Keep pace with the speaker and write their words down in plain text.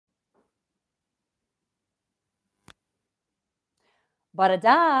Bore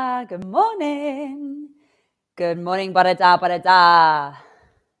da, good morning. Good morning, bore da, bore da.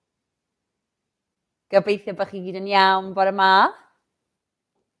 Gobeithio bod chi gyd yn iawn bore ma.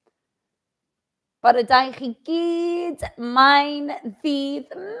 Bore da i chi gyd, mae'n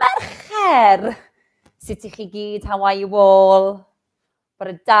ddydd Mercher. Sut i chi gyd, how are you all?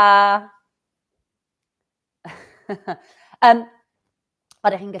 Bore da.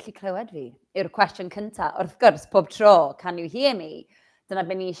 Ydych chi'n gallu clywed fi? Yw'r cwestiwn cyntaf. Wrth gwrs, pob tro, can you hear me? Dyna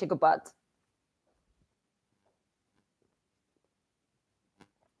be ni eisiau gwybod.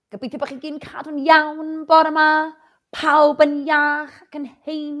 Gobeithio bod chi gyd yn cadw'n iawn bore ma. Pawb yn iach ac yn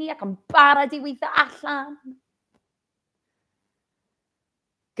heini ac yn barod i weithio allan.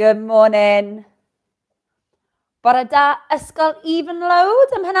 Good morning. Bore da ysgol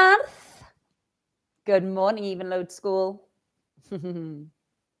Evenload ym Mhenarth. Good morning, Evenload School.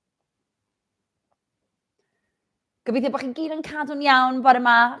 Gobeithio bod chi gyd yn cadw'n iawn bore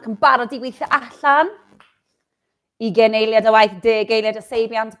ma ac yn barod i weithio allan. 20 eiliad o waith, 10 eiliad o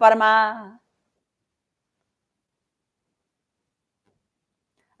seibiant bore ma.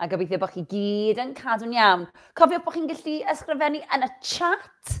 A gobeithio bod chi gyd yn cadw'n iawn. Cofiwch bod chi'n gallu ysgrifennu yn y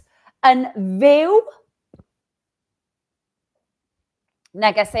chat, yn fyw.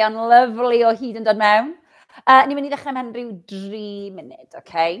 Negeseuon lyflu o hyd yn dod mewn. Ni'n mynd i ddechrau mewn rhyw 3 munud,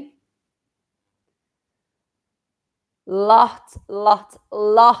 oce? Lot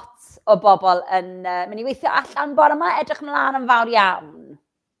o bobl yn mynd i weithio allan bore yma, edrych ymlaen yn fawr iawn.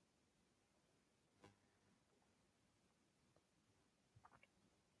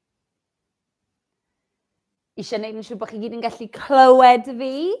 Eisiau gwneud yn siŵr bod chi gyd yn gallu clywed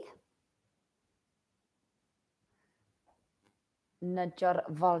fi. Nydio'r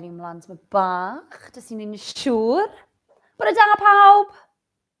volume lan tyma bach, dys i'n ein siŵr. Bore da pawb!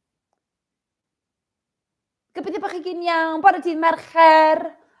 Gobeithio bod chi gyd yn iawn, bore dydd Mercher,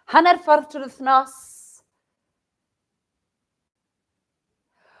 hanner ffordd trwy'r wythnos.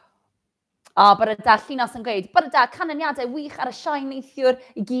 Bore da Llunos yn gweud, bore da canlyniadau wych ar y sioe neithiwr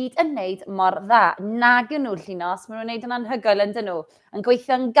i gyd yn wneud mor dda. Nag yn nhw Llunos, maen nhw'n wneud yn anhygoel yn dyn nhw, yn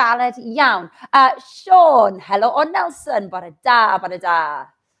gweithio'n galed iawn. Sean, helo o Nelson, bore da.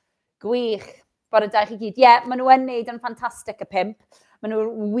 Gwych, bore da chi gyd. Ie, maen nhw yn wneud yn ffantastig y 5. Maen nhw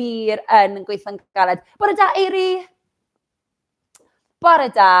wir yn gweithio'n galed. Bore da Eiri. Bore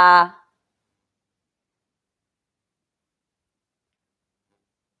da.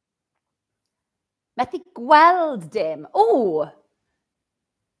 Methu gweld dim. O!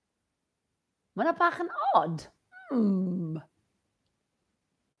 Mae hwnna bach yn odd.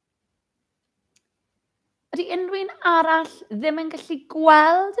 Ydy unrhyw un arall ddim yn gallu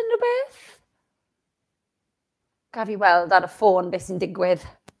gweld unrhyw beth? Gaf i weld ar y ffôn beth sy'n digwydd.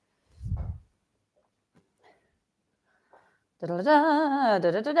 Mae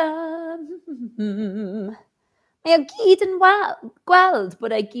o gyd yn gweld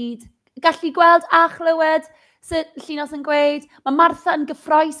bod e gyd gallu gweld a chlywed sut Llunos yn gweud. Mae Martha yn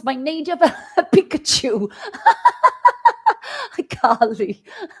gyffroes, mae'n neidio fel Pikachu. Gali.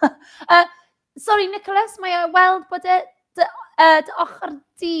 Sorry, Nicholas, mae o weld bod e dy ochr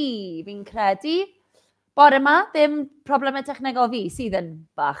di, fi'n credu. Bore yma, ddim problemau technegol fi, sydd yn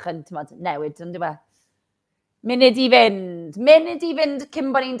bach yn newid, yn dweud. Munud i fynd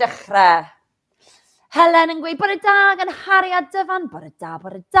cyn bod ni'n dechrau. Helen yn gweud, bore da, gan Harry a Dyfan, bore da.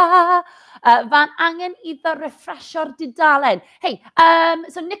 Fan angen iddo refresho'r dudalen. Hei,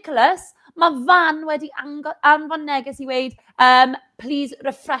 so Nicholas, mae fan wedi anfon neges i weid, please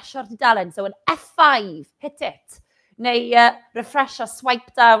refresho'r dudalen. So yn F5, hit it. Neu refresh o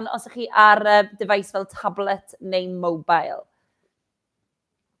swipe down os ych chi ar device fel tablet neu mobile.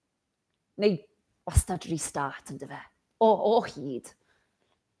 Neu wastad restart yn dy fe. O hyd.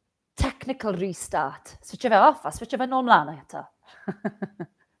 Technical restart. Switcho fe off a switcho fe nôl mlaen eto.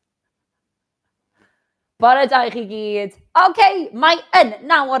 Bore da i chi gyd. Okay, mae yn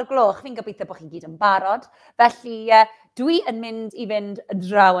 9 o'r gloch. Fi'n gobeithio bod chi gyd yn barod. Felly dwi yn mynd i fynd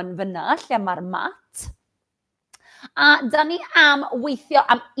draw yn fyna lle mae'r mat. A da ni am weithio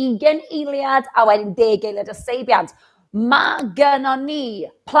am 20 eiliad a wedyn 10 eiliad o seibiant. Mae gynnon ni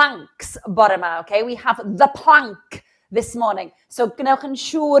planks bore yma, okay? We have the plank this morning. So gwnewch yn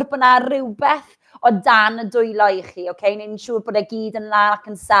siŵr bod yna rhywbeth o dan y dwylo i chi, okay? Neu'n siŵr bod e gyd yn lan ac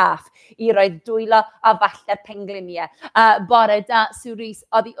yn saff i roi dwylo a falle'r pengliniau. Bore da, Sue Rees,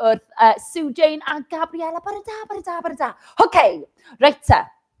 oddi wrth Sue Jane a Gabriella. Bore da. Okay, reit te.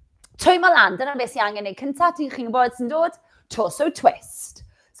 Twymo lan, dyna beth sy'n angen neud cyntaf, ti'n chi'n gwybod sy'n dod? Torso twist.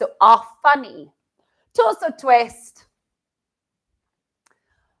 So off a ni. Torso twist.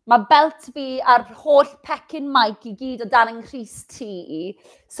 Mae belt fi a'r holl pecyn mic i gyd o dan yng nghrys ti.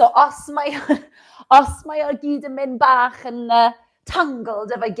 So os mae o gyd yn mynd bach yn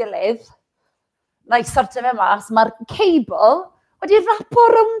tangled efo'i gilydd, na i sortio fe mas, mae'r cable wedi rapo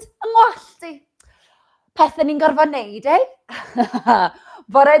rownd yng ngwallt i. Pethau ni'n gorfod wneud,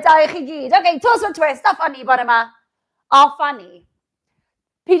 Bore da i chi gyd. OK, tos o twist, off ni bore yma. Off ni.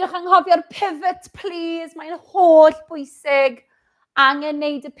 Pidwch anghofio'r pivot, please. Mae'n holl bwysig. Angen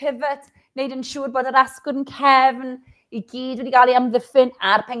wneud y pivot, wneud yn siŵr bod yr asgwrn cefn i gyd wedi cael ei amddiffyn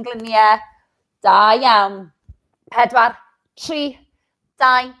ar pengliniau. Da iawn. 4, 3,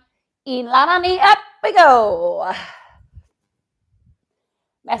 2, 1. Lan â ni. Up we go.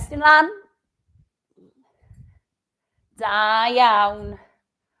 Mestyn lan. Da iawn.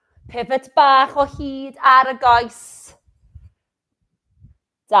 Pivot bach o hyd ar y goes.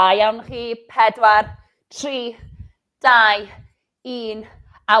 Da iawn chi. 4, 3, 2, 1.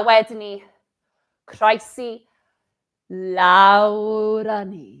 A wedyn ni, croesi lawr â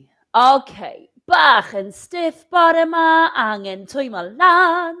ni. OK, bach yn stiff bore yma, angen twymo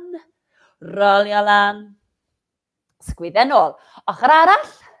lan, rolio lan. Sgwyddo nôl. Ochr arall,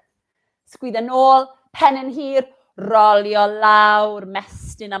 sgwyddo nôl, pen yn hir, rolio lawr,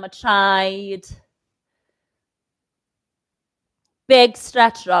 mestyn am y traed. Big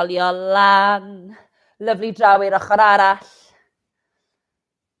stretch, rolio lan. Lyflu draw i'r ochr arall.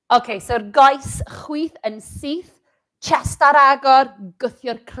 OK, so'r goes chwyth yn syth, chest ar agor,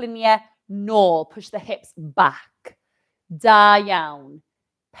 gwthio'r cliniau nôl, push the hips back. Da iawn.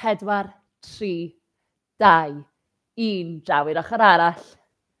 4, 3, 2, 1. Draw i'r ochr arall.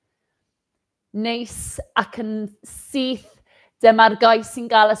 Neis ac yn syth, dyma'r goes sy'n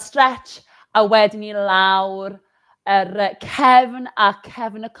cael y stretch, a wedyn ni lawr yr cefn a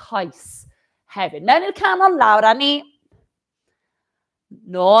cefn y coes hefyd. Mewn i'r canol lawr a ni.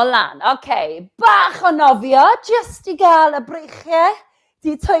 Nôl lan. OK, bach o nofio, jyst i gael y breichiau.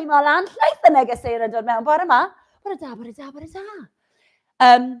 Di twymo lan, llaeth y negeseuon yn dod mewn bore yma. Bore da, bore da, bore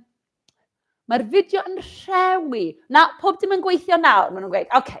da. Mae'r fideo yn rhewi. Na, pob dim yn gweithio nawr, maen nhw'n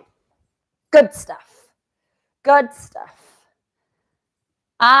gweud. OK, good stuff. Good stuff.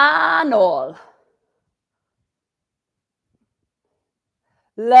 A nôl.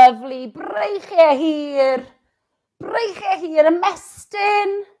 Lovely, breichiau hir. Breichiau hir,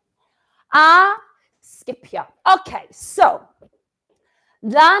 ymestyn, a skipio. OK, so,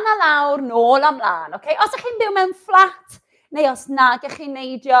 lan a lawr, nôl am lan. OK, os ydych chi'n byw mewn fflat, neu os nag ych chi'n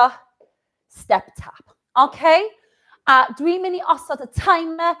neidio, step tap. OK, a dwi'n mynd i osod y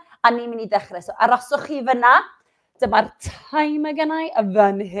timer, a ni'n mynd i ddechrau. So, aroswch chi fyna, dyma'r timer gennau y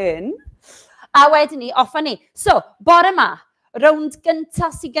fan hyn. A wedyn ni, offa ni. So, bore yma, rownd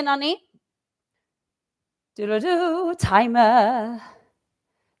gyntaf sydd gennym ni. Timer.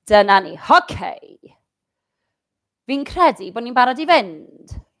 Dyna ni. OK. Fi'n credu bod ni'n barod i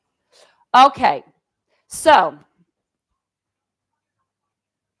fynd. OK. So.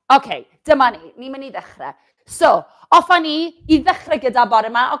 OK. Dyma ni. Ni'n mynd i ddechrau. So. Offa ni i ddechrau gyda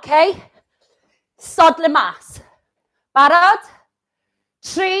bore yma. OK. Sodle mas. Barod?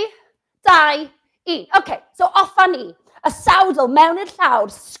 3, 2, 1. OK. So offa ni. Y sawdl mewn i'r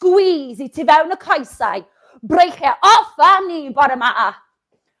llawr. Squeeze i tu fewn y coesau. Breichiau, offa ni bore yma.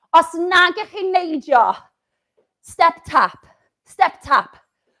 Os nag ych chi'n neidio, step tap, step tap.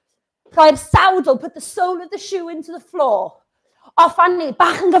 Rhoi'r sawdl, put the sole of the shoe into the floor. Offa ni,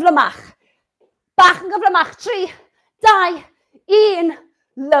 bach yn gyflymach. Bach yn gyflymach, 3, 2, 1.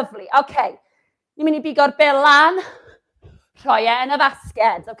 Lovely, OK. Ni'n mynd i bigo'r bil lan. Rhoi e yn y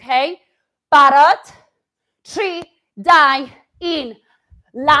fasged, OK? Barod? 3, 2, 1.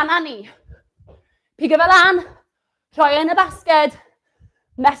 Lan a ni. Pigo fe lan, rhoi yn y basged,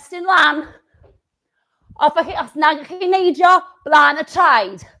 mestyn lan. Os nag ych chi'n neidio, blaen y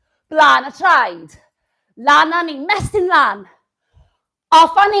traed, blaen y traed. Lan a ni, mestyn lan.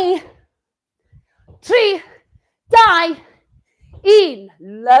 Offa ni. 3, 2, 1.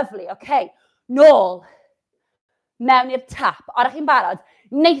 Lovely, OK. Nôl. Mewn i'r tap. O'r chi'n barod?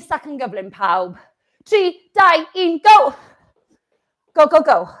 Neis ac yn gyflym pawb. 3, 2, 1, go! Go, go,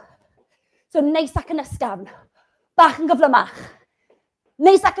 go. So neis ac yn ysgafn, bach yn gyflymach.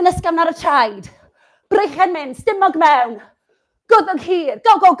 Neis ac yn ysgafn ar y traed. Breichiau'n mynd, stumog mewn. Gwddwg hir,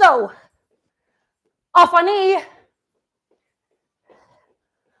 go, go, go. Offa ni.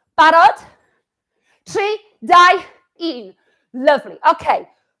 Barod? 3, 2, 1. Lovely, OK.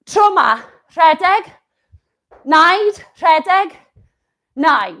 Tro ma, rhedeg, naid, rhedeg,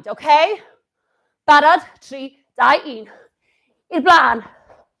 naid, OK? Barod? 3, 2, 1. I'r blaen.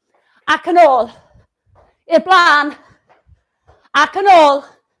 Ac yn ôl, i'r blaen, ac yn ôl,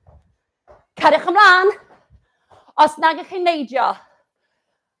 Cariwch ymlaen. Os nag ych chi'n neidio,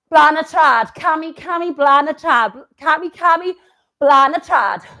 Blan y trad. Cami, cami, blan y trad. Cami, cami, blan y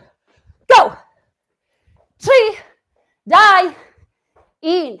trad. Go! 3, 2,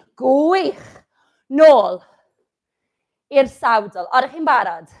 1. Gwych. Nôl. I'r sawdl. Oeddech chi'n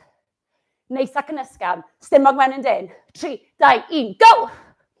barod? Neis ac yn ysgafn. Stumog mewn yn dyn. 3, 2, 1. Go!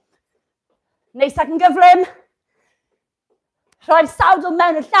 Neis ac yn gyflym. Rhoi'r sawdl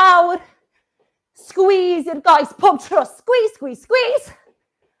mewn y llawr. Squeeze i'r goes. Pob tro. Squeeze, squeeze, squeeze.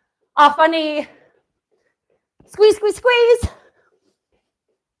 Off a ni. Squeeze, squeeze, squeeze.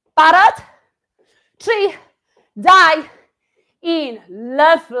 Barod? 3, 2, 1.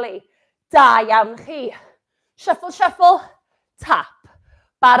 Lovely. Da iawn chi. Shuffle, shuffle. Tap.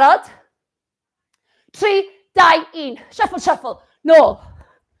 Barod? 3, 2, 1. Shuffle, shuffle. Nôl.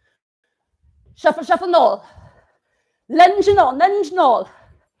 Shuffle, shuffle, nôl. Lunge nôl, lunge nôl.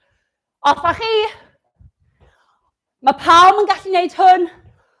 Off a chi. Mae pawb yn gallu gwneud hwn.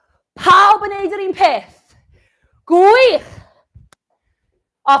 Pawb yn gwneud yr un peth. Gwych.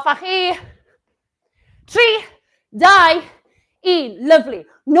 Off a chi. 3, 2, 1. Lovely.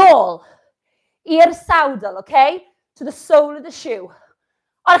 Nôl. I'r sawdl, okay? To the sole of the shoe.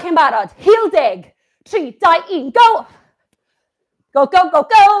 Oeddech chi'n barod? Heel dig. 3, 2, 1. Go. Go, go, go,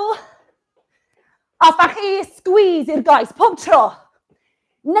 go. Off a chi. Squeeze i'r goes. Pob tro.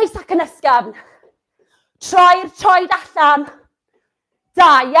 Neis ac yn ysgafn. Troi'r troed allan. Da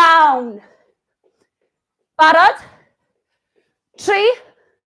iawn. Barod? 3,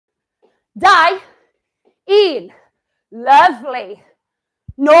 2, 1. Lovely.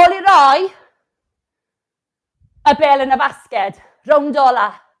 Nôl i roi. Y bel yn y basged. Rownd ola.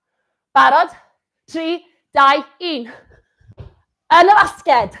 Barod? 3, 2, 1. Yn y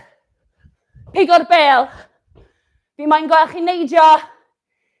basged. Pigo'r bel. Fi moyn gweld chi'n neidio.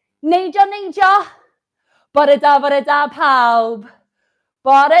 Neidio, neidio. Bore da pawb.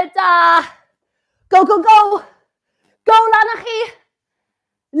 Bore da. Go, go, go. Go lan a chi.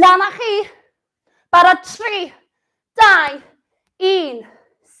 Lan a chi. Barod 3, 2, 1.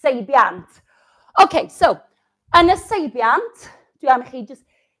 Seibiant. Okay, so, yn y seibiant, dwi am i chi just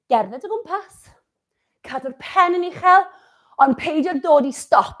gerdded o gwmpas. Cadw'r pen yn uchel, ond peidio dod i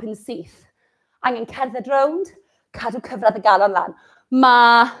stop yn syth. Angen cerdded rownd, cadw cyfradd y galon lan.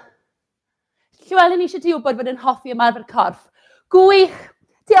 Ma Llywelyn eisiau ti wybod bod yn hoffi ymarfer corff. Gwych.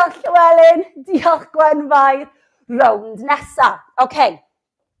 Diolch Llywelyn. Diolch Gwenfair. Rownd nesa. Okay.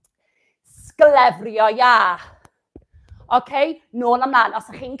 Sglefrio ia. Okay. Nôl ymlaen. Os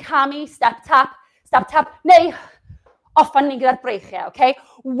ych chi'n camu, step tap, neu offan ni gyda'r breichiau. Okay.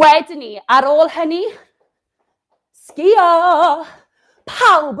 Wedyn ni, ar ôl hynny, sgio.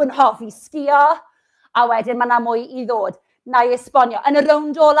 Pawb yn hoffi sgio. A wedyn mae yna mwy i ddod. Na i esbonio. Yn y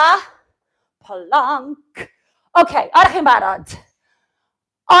rownd ola, Plank. Okay, oeddech chi'n barod?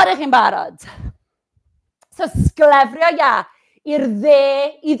 Oeddech chi'n barod? So, sglefrio ia i'r dde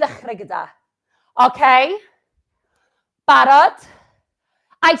i ddechrau gyda. Okay? Barod?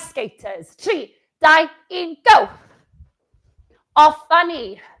 Ice skaters. 3, 2, 1, go! Off a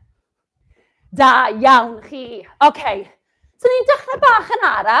ni. Da iawn chi. Okay. So, ni'n dechrau bach yn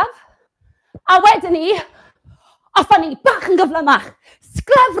araf. A wedyn ni, off a ni, bach yn gyflymach.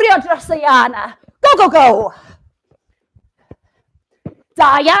 Sglefrio dros y iana. Go, go, go.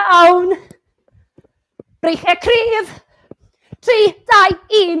 Da iawn. Breichiau cryf. 3, 2,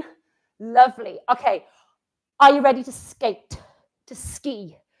 1. Lovely. Okay. Are you ready to skate? To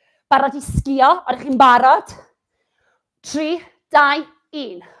ski? Barod i sgio? Oeddech chi'n barod? 3, 2,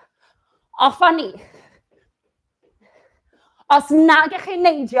 1. Off a ni. Os nag ych chi'n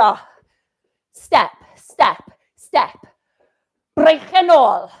neidio, step, step, step. Breichiau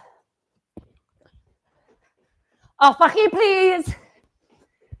nôl. Off a chi, please.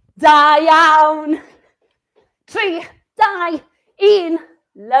 Da iawn. 3, 2, 1.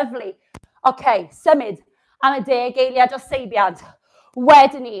 Lovely. Okay, symud am y 10 eiliad o seibiant.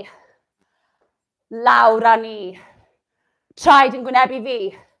 Wedyn ni, lawr a ni. Traed yn gwynebu fi.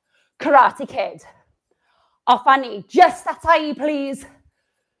 Karate Kid. Off a ni. Just ata I, please.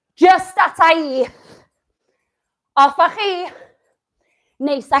 Just ata I. Off a chi.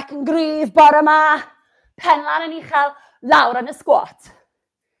 Neis ac yn gryf bore yma. Pen lan yn uchel. Lawr yn y squat.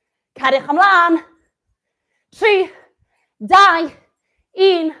 Cariwch ymlaen. 3, 2,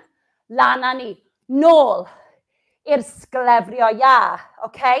 1. Lan a ni. Nôl i'r sglefrio ia.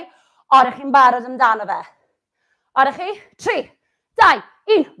 Okay? Oeddech chi'n barod amdano fe? Oeddech chi? 3, 2,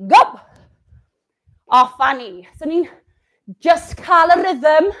 1. Go! Off a ni. So ni'n just cael y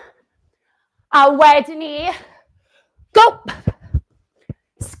rhythm. A wedyn ni. Go!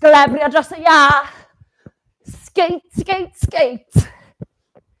 Sglefrio dros y ia. Skate, skate, skate.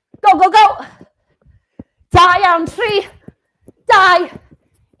 Go, go, go. Da iawn, 3, 2,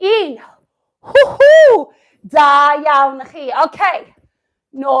 1. Hwhw! Da iawn chi. Okay.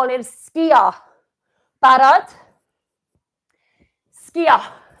 Nôl i'r sgio. Barod? Sgio.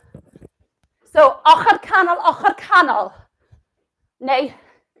 So, ochr canol. Neu,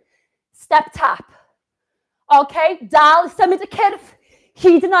 step tap. Okay, dal symud y cyrff.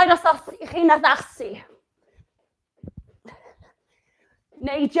 Hyd yn oed os chi'n addasu.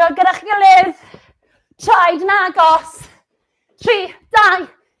 Neidio gyda'r gilydd. Traed yn agos. 3, 2,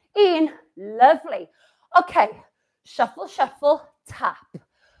 1. Lovely. Okay, shuffle, shuffle, tap.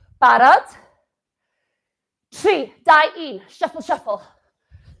 Barod? 3, 2, 1. Shuffle, shuffle.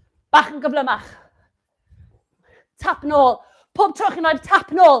 Bach yn gyflymach. Tap nôl. Pob tro chi'n oed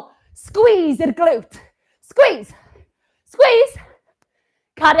tap nôl. Squeeze i'r glwt. Squeeze. Squeeze.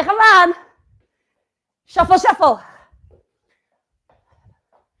 Cariwch ymlaen. Shuffle, shuffle.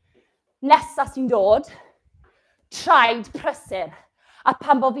 Nesa sy'n dod. Traed prysur. A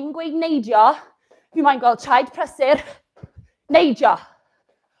pan bo fi'n gweud neidio, fi moyn gweld traed prysur. Neidio.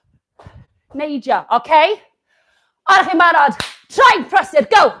 Neidio, okay? Ar chi'n barod. Traed prysur,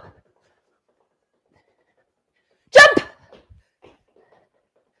 go! Jump!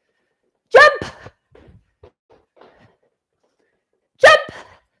 Jump! Jump!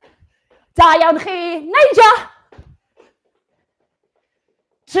 Da iawn chi, neidio!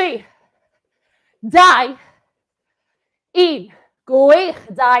 3, 2, 1. Gwych,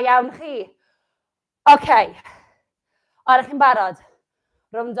 da iawn chi. Okay. Ar chi'n barod.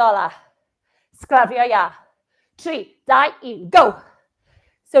 Rwmdola. Sglefrio ia. 3, 2, 1, go!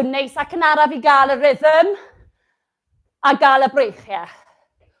 So neis ac yn araf i gael y rhythm a gael y breichiau.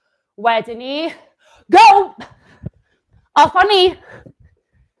 Wedyn ni, go! Off on ni.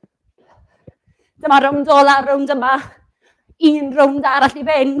 Dyma rwmdola, rwmd yma. Un rwmd arall i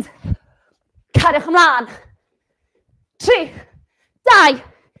fynd. Cariwch ymlaen. 3, 2,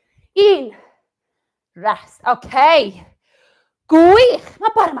 1. Rest. Okay. Gwych.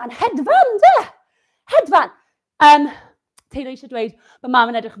 Mae bore ma'n hedfan, de? Hedfan. Teilo eisiau dweud bod mam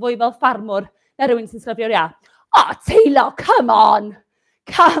yn edrych fwy fel ffarmwr na rhywun sy'n sgrifio'r ia. Oh, Teilo, come on.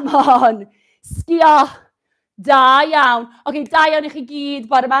 Come on. Sgio. Da iawn. Okay, da iawn i chi gyd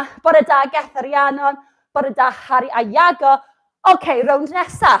bore ma. Bore da Geth Arianon. Bore da Harry a Iago. Okay, rownd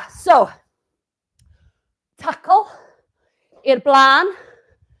nesa. So, tackle i'r blaen,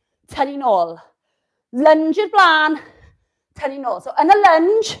 tynnu nôl. Lunge i'r blaen, tynnu nôl. So, yn y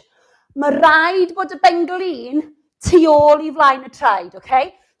lunge, mae rhaid bod y benglin tu ôl i flaen y traed,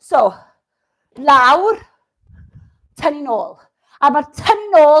 okay? So, lawr, tynnu nôl. A mae'r tynnu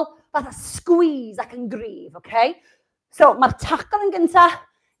nôl fatha squeeze ac yn gryf, okay? So, mae'r tackle yn gyntaf,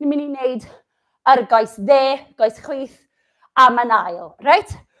 ni'n mynd i wneud yr goes dde, goes chwith, a mae'n ail,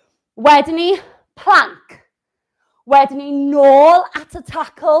 right? Wedyn ni, plank. Wedyn ni, nôl at y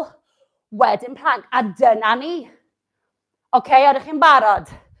tackle, wedyn plank. A dyna ni. Okay, ydych chi'n barod?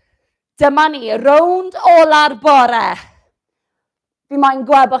 Dyma ni, rownd ola'r bore. Fi moyn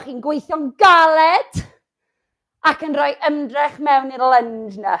gweld bod chi'n gweithio'n galed ac yn rhoi ymdrech mewn i'r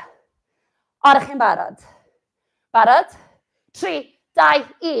lunge na. Ydych chi'n barod? Barod? 3, 2,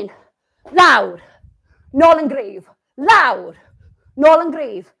 1. Lawr. Nôl yn gryf. Lawr. Nôl yn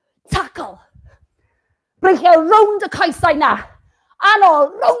gryf. Tackle. Breichio rownd y coesau na. A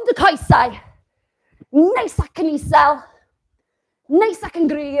nôl, rownd y coesau. Neis ac yn isel. Neis ac yn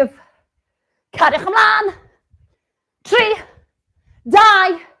gryf. Cariwch ymlaen. 3,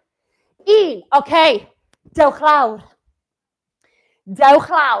 2, 1. Okay. Dewch lawr. Dewch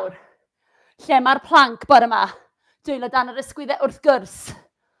lawr. Lle mae'r plank bore yma? Dwylo dan yr ysgwyddau wrth gwrs.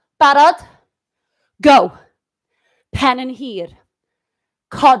 Barod? Go. Pen yn hir.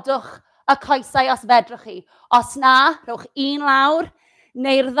 Codwch y coesau os fedrwch chi. Os na, rhowch un lawr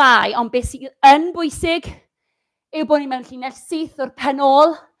neu'r ddau. Ond beth sydd yn bwysig yw bod ni mewn llinell syth o'r pen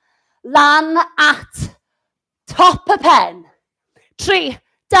ôl lan at top y pen. 3,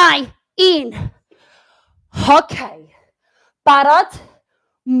 2, 1. Okay. Barod?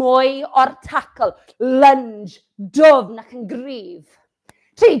 Mwy o'r tackle. Lunge. Dwfn ac yn gryf.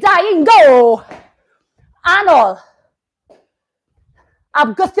 3, 2, 1, go! A nôl. A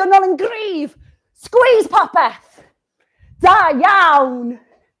gwthio nôl yn gryf. Squeeze popeth. Da iawn.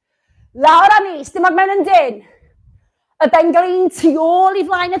 Lawr a ni, stumog mewn yn dyn. Y benglin tu ôl i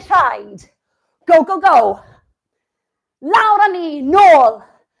flaen y traed. Go, go, go. Lawr a ni, nôl.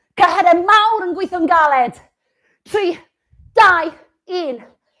 Cyherau mawr yn gweithio'n galed. 3, 2, 1.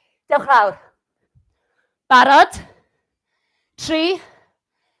 Dewch lawr. Barod? 3,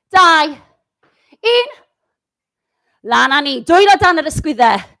 2, 1. Lan â ni. Dwylo dan yr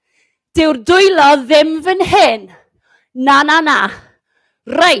ysgwyddau. Dyw'r dwylo ddim fan hyn. Na, na, na.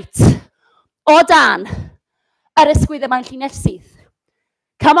 Reit. O dan yr ysgwyddau mae'n llinell syth.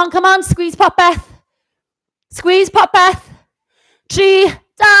 Come on, squeeze popeth. Squeeze popeth. 3,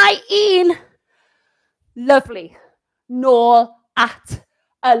 2, 1. Lovely. Nôl at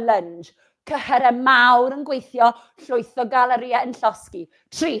y lunge. Cyhyrau mawr yn gweithio, llwyth o galeriau yn llosgi.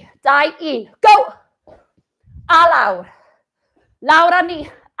 3, 2, 1. Go! A lawr. Lawr â ni.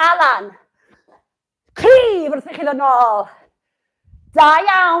 A lan. Cryf wrth i chi ddod nôl. Da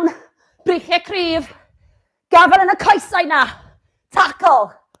iawn. Breichiau cryf. Gafel yn y coesau na.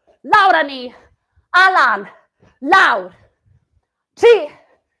 Tackle. Lawr â ni. A lan. Lawr. 3,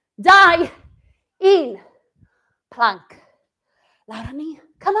 2, 1. Plank. Lawr â ni.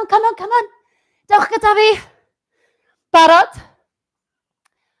 Come on. Dewch gyda fi. Barod.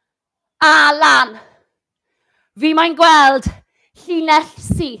 A lan. Fi mae'n gweld llinell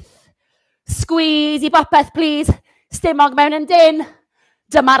syth. Squeeze I bopeth, please. Stumog mewn yn dyn.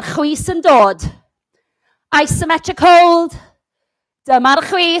 Dyma'r chwys yn dod. Isometric hold. Dyma'r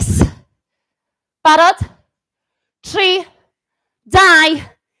chwys. Barod. 3, 2,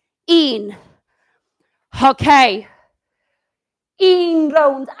 1. Okay. 1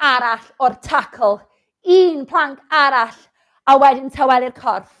 rownd arall o'r tackle. 1 plank arall. A wedyn tawelu'r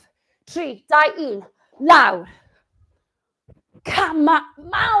corff. 3, 2, 1. Lawr. Cama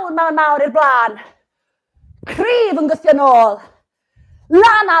mawr i'r blaen. Cryf yn gythio nôl.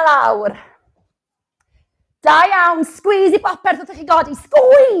 Lan a lawr. Da iawn. Squeeze I bopeth wrth I chi godi.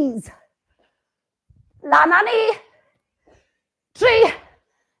 Squeeze. Lan a ni. 3,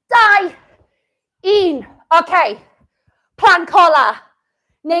 2, 1. Okay. Plan cola.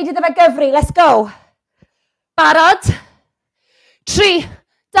 Neud iddo fe gyfri. Let's go. Barod. 3,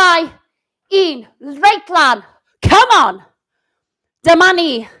 2, 1. Reit lan. Come on. Dyma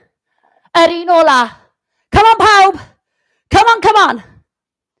ni. Yr un ola. Come on pawb. Come on.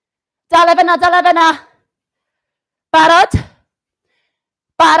 Dale fyna. Barod.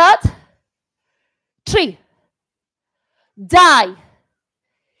 3, 2,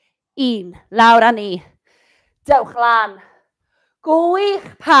 1. Lawr â ni. Dewch lan.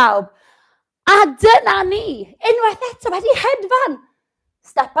 Gwych pawb. A dyna ni. Unwaith eto wedi hedfan.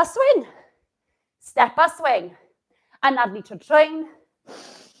 Step a swing. Step a swing. A nad ni trwy train.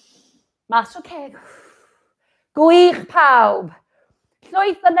 Mas o ceg. Gwych pawb.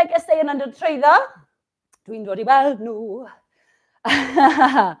 Llwyth o negeseuon yn dod trwyddo. Dwi'n dod I weld nhw.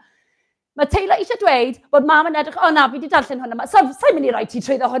 Mae Taylor eisiau dweud bod mam yn edrych, o na, fi wedi darllen hwnna. Sa'n mynd I roi ti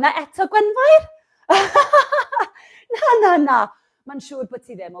trwyddo hwnna eto, Gwenfair? Na. Mae'n siŵr bod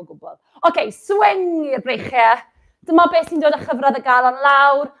ti ddim o gwbl. Okay, swing i'r breichiau. Dyma beth sy'n dod â chyfradd y galon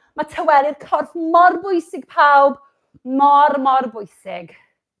lawr. Mae tawelu'r corff mor bwysig pawb. Mor bwysig.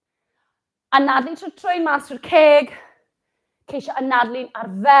 Anadlu trwy'n mas o'r ceg. Ceisio anadlu'n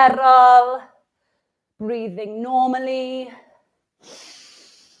arferol. Breathing normally.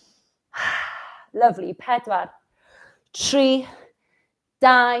 Lovely. 4, 3,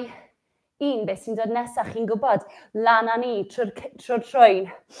 2, 1. Beth sy'n dod nesaf, chi'n gwybod? Lan â ni trwy'r trwyn.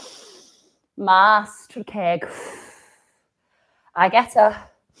 Mas trwy'r ceg. Ag eto.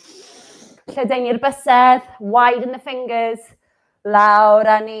 Lledaen i'r bysedd. Widen the fingers. Lawr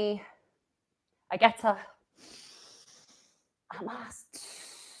â ni. Ag eto. A mas.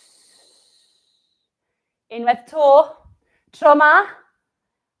 Unwaith to. Tro ma.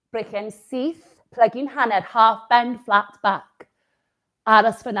 Breichiau'n syth. Plygu'n hanner. Half bend, flat back.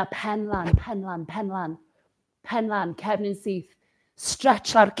 Aros fyna. Pen lan. Cefn yn syth.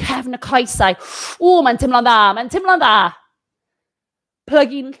 Stretch lawr cefn y coesau. Mae'n timlo'n dda.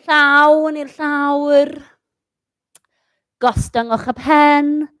 Plygu'n llawn i'r llawr. Gostwngwch y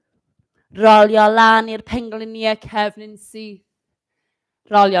pen. Rolio lan i'r pengliniau cefn yn syth.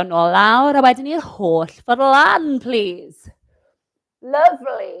 Rolio nôl lawr a wedyn i'r holl ffordd lan, please.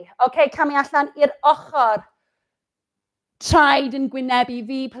 Lovely. OK, camu allan i'r ochr. Traed yn gwynebu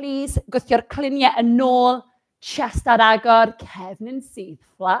fi, please. Gwthio'r cliniau yn ôl. Chest ar agor. Cefn yn syth.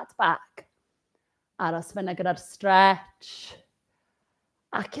 Flat back. Aros fyna gyda'r stretch.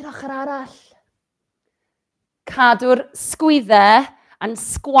 Ac i'r ochr arall. Cadw'r sgwyddau and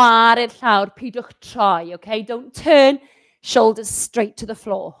sgwar i'r llawr. Pidwch troi, OK? Don't turn. Shoulders straight to the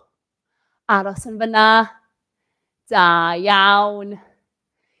floor. Aros yn fyna. Da iawn.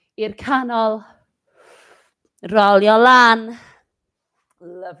 I'r canol. Rolio lan.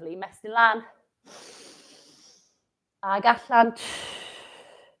 Lovely. Mestyn lan. Ag allan.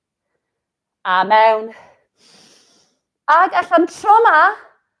 A mewn. Ag allan tro ma.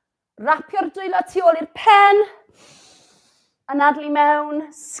 Rapio'r dwylo tu ôl i'r pen. Anadlu mewn,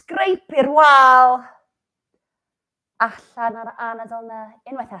 sgreip i'r wal. Allan ar anadl yna,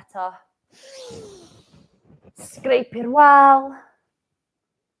 unwaith eto. Sgreip i'r wal.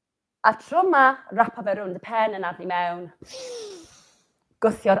 A tro yma, rapa fe rownd y pen, anadlu mewn.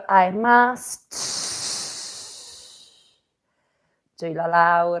 Gwthio'r aer mas. Dwylo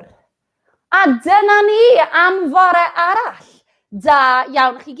lawr. A dyna ni am fore arall. Da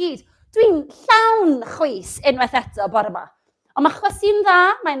iawn chi gyd. Dwi'n llawn chwys unwaith eto bore yma. Ond mae chwysu'n dda,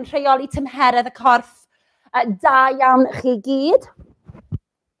 mae'n rheoli tymheredd y corff. Da iawn chi gyd.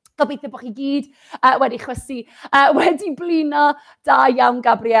 Gobeithio bod chi gyd wedi chwysu, wedi blino. Da iawn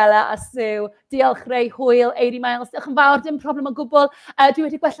Gabriela a Sue. Diolch rei, hwyl, Eiri Miles. Diolch yn fawr, dim problem o gwbl. Dwi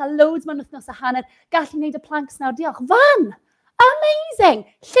wedi gwella loads mewn wythnos a hanner. Gallu wneud y planks nawr, diolch. Fan! Amazing!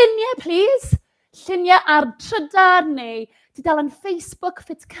 Lluniau, please. Lluniau ar trydar neu tudalen Facebook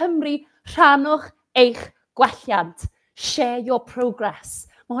Fit Cymru. Rhannwch eich gwelliant. Share your progress.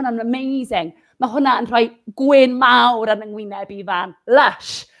 Mae hwnna'n amazing. Mae hwnna yn rhoi gwyn mawr ar yngwyneb i fan.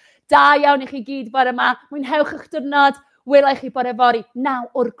 Lush! Da iawn i chi gyd bore yma. Mwynhewch eich diwrnod. Welai chi bore fori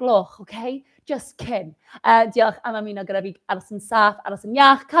 9 o'r gloch, okay? Just cyn. Diolch am ymuno gyda fi. Aros yn saff, aros yn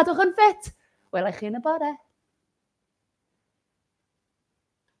iach. Cadwch yn ffit. Welai chi yn y bore.